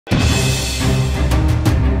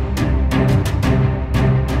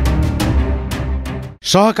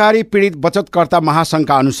सहकारी पीडित बचतकर्ता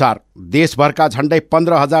महासंघका अनुसार देशभरका झण्डै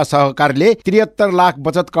 15,000 सहकारीले 73 लाख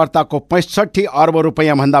बचतकर्ताको 65 अर्ब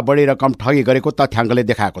रुपैयाँ भन्दा बढी रकम ठगी गरेको तथ्याङ्कले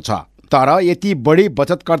देखाएको छ। तर यति बढी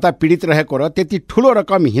बचतकर्ता पीडित रहेको र त्यति ठूलो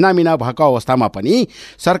रकम हिनामिना भएको अवस्थामा पनि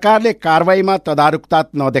सरकारले कारबाहीमा तदारुकता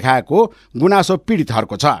नदेखाएको गुनासो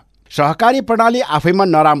पीडितहरूको छ। सहकारी प्रणाली आफैमा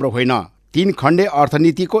नराम्रो होइन, 3 खण्डे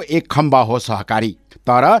अर्थनीतिको एक खम्बा हो सहकारी।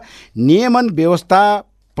 तर नियमन व्यवस्था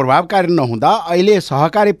प्रभावकारी नहुँदा अहिले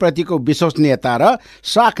सहकारी प्रतिको विश्वसनीयता र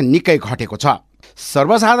साख निकै घटेको छ।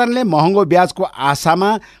 सर्वसाधारणले महँगो ब्याजको आशामा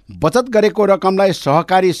बचत गरेको रकमलाई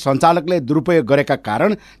सहकारी सञ्चालकले दुरुपयोग गरेका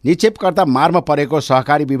कारण निक्षेपकर्ता मारमा परेको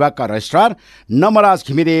सहकारी विभागका रजिस्ट्रार नमराज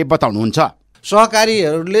घिमिरे बताउनुहुन्छ।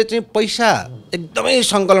 सहकारीहरूले चाहिँ पैसा एकदमै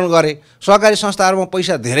सङ्कलन गरे, सहकारी संस्थाहरूमा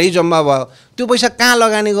पैसा धेरै जम्मा भयो। त्यो पैसा कहाँ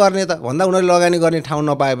लगानी गर्ने त भन्दा उनीहरूले लगानी गर्ने ठाउँ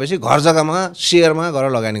नपाएपछि घर जग्गामा सेयरमा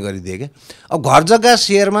गरेर लगानी गरिदिए क्या। अब घर जग्गा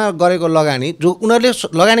सेयरमा गरेको लगानी जो उनीहरूले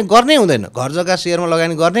लगानी गर्नै हुँदैन, घर जग्गा सेयरमा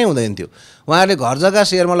लगानी गर्नै हुँदैन थियो, उहाँहरूले घर जग्गा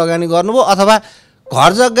सेयरमा लगानी गर्नुभयो अथवा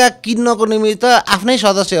घर जग्गा किन्नको निमित्त आफ्नै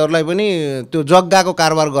सदस्यहरूलाई पनि त्यो जग्गाको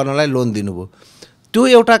कारोबार गर्नलाई लोन दिनुभयो। त्यो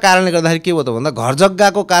एउटा कारणले गर्दाखेरि के भयो त भन्दा घर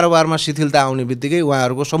जग्गाको कारोबारमा शिथिलता आउने बित्तिकै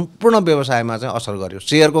उहाँहरूको सम्पूर्ण व्यवसायमा चाहिँ असर गर्यो,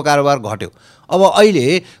 सेयरको कारोबार घट्यो। अब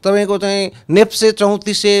अहिले तपाईँको चाहिँ नेप्से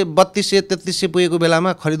 3400, 3200, 3300 पुगेको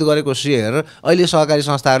बेलामा खरिद गरेको सेयर अहिले सहकारी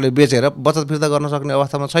संस्थाहरूले बेचेर बचत फिर्ता गर्न सक्ने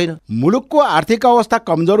अवस्थामा छैन। मुलुकको आर्थिक अवस्था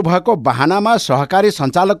कमजोर भएको बहानामा सहकारी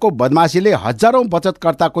सञ्चालकको बदमासीले हजारौं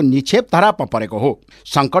बचतकर्ताको निक्षेप धरापमा परेको हो।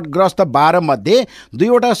 सङ्कटग्रस्त 12 मध्ये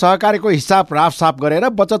 2वटा सहकारीको हिसाब राफसाफ गरेर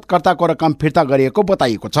बचतकर्ताको रकम फिर्ता गरिएको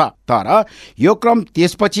बताइएको छ। तर यो क्रम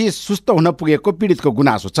त्यसपछि सुस्त हुन पुगेको पीडितको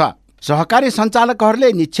गुनासो छ। सहकारी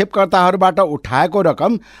सञ्चालकहरूले निक्षेपकर्ताहरूबाट उठाएको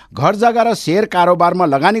रकम घर जग्गा र सेयर कारोबारमा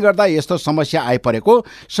लगानी गर्दा यस्तो समस्या आइपरेको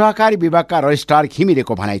सहकारी विभागका रजिस्ट्रार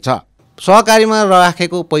घिमिरेको भनाइ छ। सहकारीमा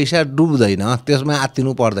राखेको पैसा डुब्दैन, त्यसमा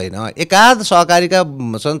आत्तिनु पर्दैन। एकाध सहकारीका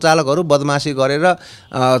सञ्चालकहरू बदमासी गरेर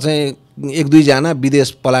चाहिँ 1-2 जना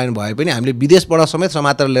विदेश पलायन भए पनि हामीले विदेशबाट समेत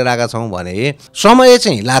समातेर लिएर आएका छौँ भने समय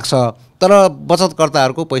चाहिँ लाग्छ। तर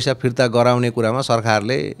बचतकर्ताहरूको पैसा फिर्ता गराउने कुरामा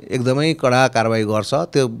सरकारले एकदमै कडा कारबाही गर्छ।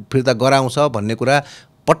 त्यो फिर्ता गराउँछ भन्ने कुरा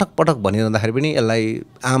पटक पटक भनिरहँदाखेरि पनि यसलाई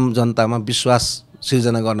आम जनतामा विश्वास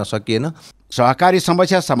सिर्जना गर्न सकिएन। सहकारी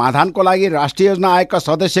समस्या समाधानको लागि राष्ट्रिय योजना आयोगका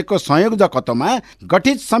सदस्यको संयोजकत्वमा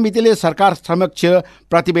गठित समितिले सरकार समक्ष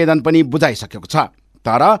प्रतिवेदन पनि बुझाइसकेको छ।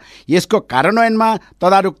 तर यसको कार्यान्वयनमा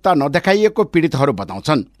तदारुकता नदेखाइएको पीडितहरू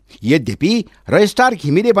बताउँछन्। यद्यपि रजिस्ट्रार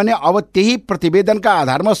घिमिरे भने अब त्यही प्रतिवेदनका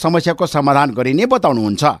आधारमा समस्याको समाधान गरिने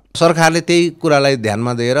बताउनुहुन्छ। सरकारले त्यही कुरालाई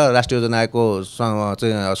ध्यानमा दिएर राष्ट्रिय योजना आयोगको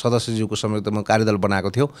सदस्यज्यूको संयुक्तमा कार्यदल बनाएको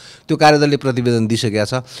थियो। त्यो कार्यदलले प्रतिवेदन दिइसकेको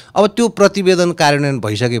छ। अब त्यो प्रतिवेदन कार्यान्वयन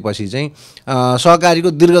भइसकेपछि चाहिँ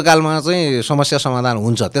सहकारीको दीर्घकालमा चाहिँ समस्या समाधान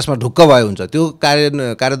हुन्छ, त्यसमा ढुक्क भए हुन्छ। त्यो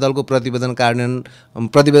कार्यदलको प्रतिवेदन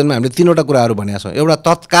कार्यान्वयन प्रतिवेदनमा हामीले 3वटा कुराहरू भनेका छौँ। एउटा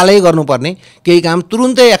तत्कालै गर्नुपर्ने, केही काम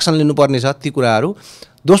तुरुन्तै एक्सन लिनुपर्ने छ ती कुराहरू।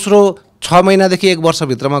 दोस्रो 6 महिनादेखि 1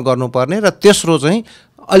 वर्षभित्रमा गर्नुपर्ने र तेस्रो चाहिँ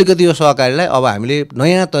अलिकति यो सहकारीलाई अब हामीले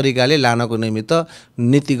नयाँ तरिकाले लानको निमित्त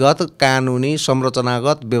नीतिगत, कानुनी,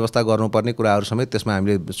 संरचनागत व्यवस्था गर्नुपर्ने कुराहरू समेत त्यसमा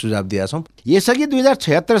हामीले सुझाव दिएका छौँ। यसअघि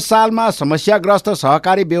 2076 सालमा समस्याग्रस्त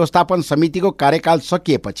सहकारी व्यवस्थापन समितिको कार्यकाल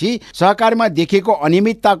सकिएपछि सहकारीमा देखिएको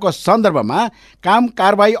अनियमितताको सन्दर्भमा काम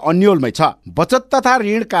कारबाही अन्योलमै छ। बचत तथा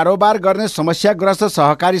ऋण कारोबार गर्ने समस्याग्रस्त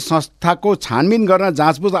सहकारी संस्थाको छानबिन गर्न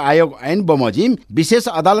जाँचबुझ आयोग ऐन बमोजिम विशेष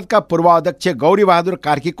अदालतका पूर्व अध्यक्ष गौरी बहादुर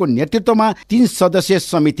कार्कीको नेतृत्वमा 3 सदस्यीय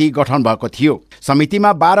समिति गठन भएको थियो।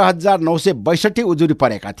 समितिमा 12,962 उजुरी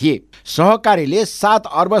परेका थिए। सहकारीले 7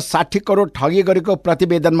 अर्ब 60 करोड ठगी गरेको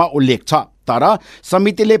प्रतिवेदनमा उल्लेख छ। तर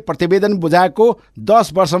समितिले प्रतिवेदन बुझाएको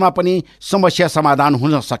 10 वर्षमा पनि समस्या समाधान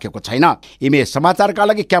हुन सकेको छैन। इमेज समाचारका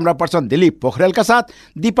लागि क्यामेरा पर्सन दिलीप पोखरेलका साथ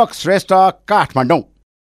दीपक श्रेष्ठ, काठमाडौँ।